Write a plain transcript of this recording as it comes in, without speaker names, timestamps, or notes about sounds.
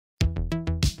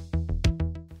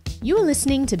You are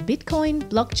listening to Bitcoin,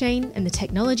 Blockchain, and the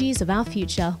Technologies of Our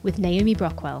Future with Naomi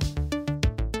Brockwell.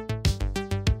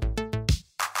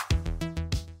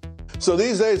 So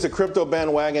these days, the crypto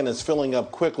bandwagon is filling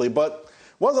up quickly, but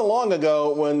it wasn't long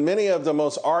ago when many of the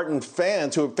most ardent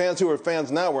fans who are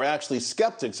fans now were actually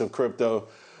skeptics of crypto.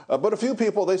 But a few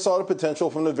people, they saw the potential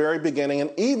from the very beginning.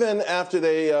 And even after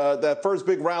that first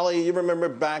big rally, you remember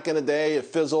back in the day, it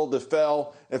fizzled, it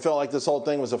fell. It felt like this whole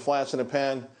thing was a flash in the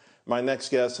pan. My next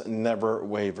guest never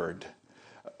wavered.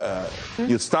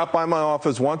 You'd stop by my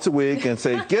office once a week and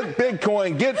say, get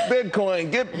Bitcoin, get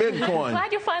Bitcoin, get Bitcoin. I'm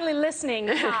glad you're finally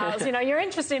listening, Charles. You know, you're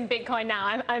interested in Bitcoin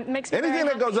now. It makes me Anything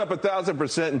that goes up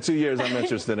 1,000% in 2 years, I'm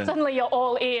interested in. Suddenly you're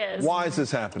all ears. Why is this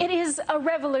happening? It is a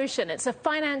revolution. It's a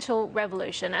financial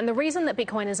revolution. And the reason that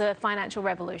Bitcoin is a financial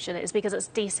revolution is because it's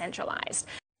decentralized.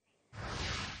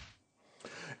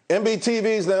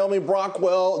 MBTV's Naomi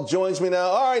Brockwell joins me now.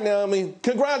 All right, Naomi,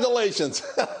 congratulations.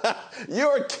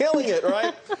 You're killing it,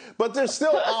 right? But there's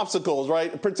still obstacles,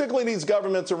 right? Particularly these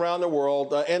governments around the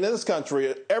world and in this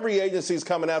country. Every agency is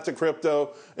coming after crypto,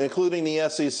 including the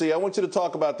SEC. I want you to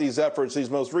talk about these efforts, these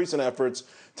most recent efforts,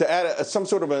 to add some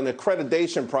sort of an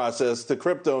accreditation process to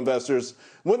crypto investors.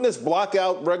 Wouldn't this block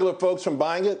out regular folks from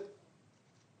buying it?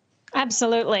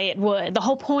 Absolutely, it would. The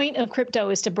whole point of crypto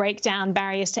is to break down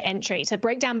barriers to entry, to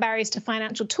break down barriers to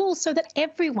financial tools so that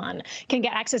everyone can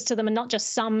get access to them and not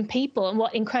just some people. And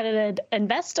what accredited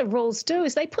investor rules do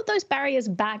is they put those barriers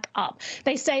back up.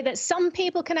 They say that some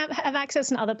people can have access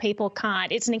and other people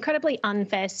can't. It's an incredibly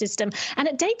unfair system. And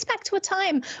it dates back to a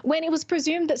time when it was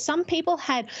presumed that some people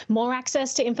had more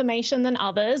access to information than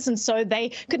others. And so they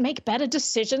could make better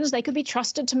decisions. They could be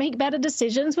trusted to make better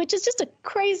decisions, which is just a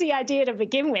crazy idea to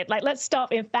begin with. Like, let's stop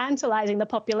infantilizing the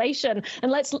population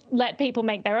and let's let people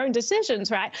make their own decisions,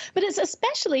 right? But it's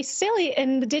especially silly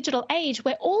in the digital age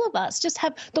where all of us just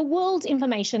have the world's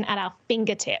information at our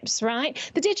fingertips, right?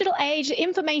 The digital age,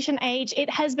 information age, it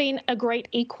has been a great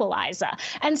equalizer.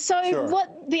 And so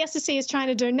what the SEC is trying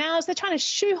to do now is they're trying to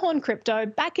shoehorn crypto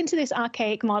back into this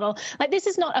archaic model. Like, this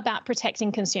is not about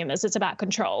protecting consumers, it's about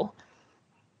control.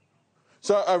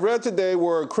 So I read today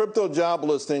where crypto job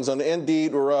listings on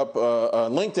Indeed were up,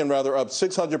 LinkedIn rather, up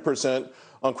 600%.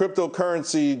 On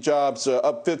cryptocurrency jobs,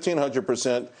 up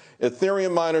 1,500%.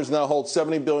 Ethereum miners now hold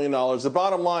 $70 billion. The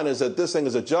bottom line is that this thing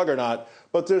is a juggernaut,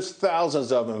 but there's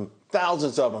thousands of them,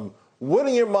 thousands of them. What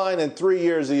in your mind in 3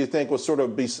 years do you think will sort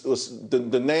of be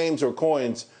the names or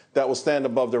coins that will stand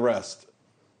above the rest?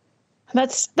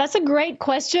 That's a great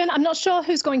question. I'm not sure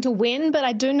who's going to win, but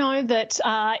I do know that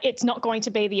it's not going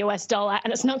to be the US dollar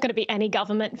and it's not going to be any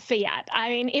government fiat. I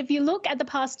mean, if you look at the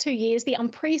past 2 years, the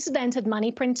unprecedented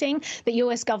money printing the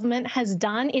US government has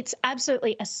done, it's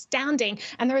absolutely astounding.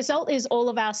 And the result is all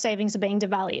of our savings are being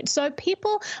devalued. So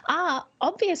people are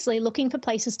obviously looking for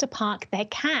places to park their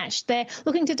cash. They're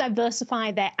looking to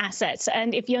diversify their assets.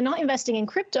 And if you're not investing in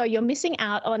crypto, you're missing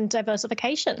out on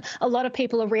diversification. A lot of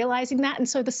people are realizing that. And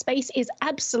so the space is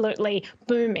absolutely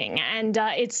booming. And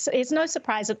it's no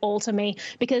surprise at all to me,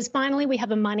 because finally we have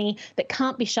a money that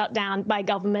can't be shut down by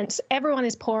governments. Everyone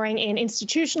is pouring in.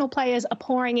 Institutional players are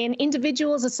pouring in.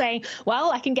 Individuals are saying,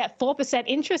 well, I can get 4%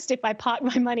 interest if I park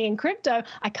my money in crypto.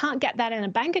 I can't get that in a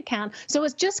bank account. So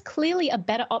it's just clearly a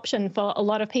better option for a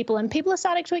lot of people, and people are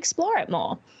starting to explore it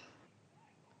more.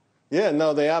 Yeah,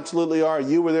 no, they absolutely are.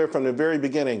 You were there from the very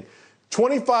beginning.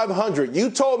 2,500. You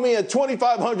told me at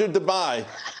 2,500 to buy.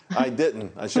 I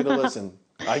didn't. I should have listened.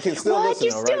 I can still listen,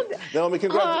 though, right? Naomi,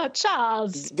 oh,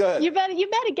 Charles, go ahead. You better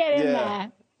get in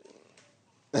there.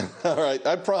 All right,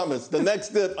 I promise. The next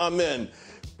dip, I'm in.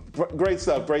 Great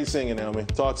stuff. Great singing, Naomi.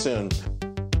 Talk soon.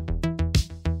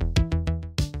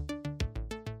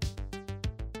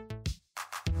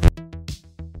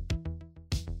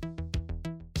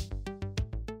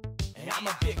 I'm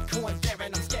a Bitcoin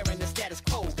baron, I'm scaring the status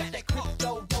quo.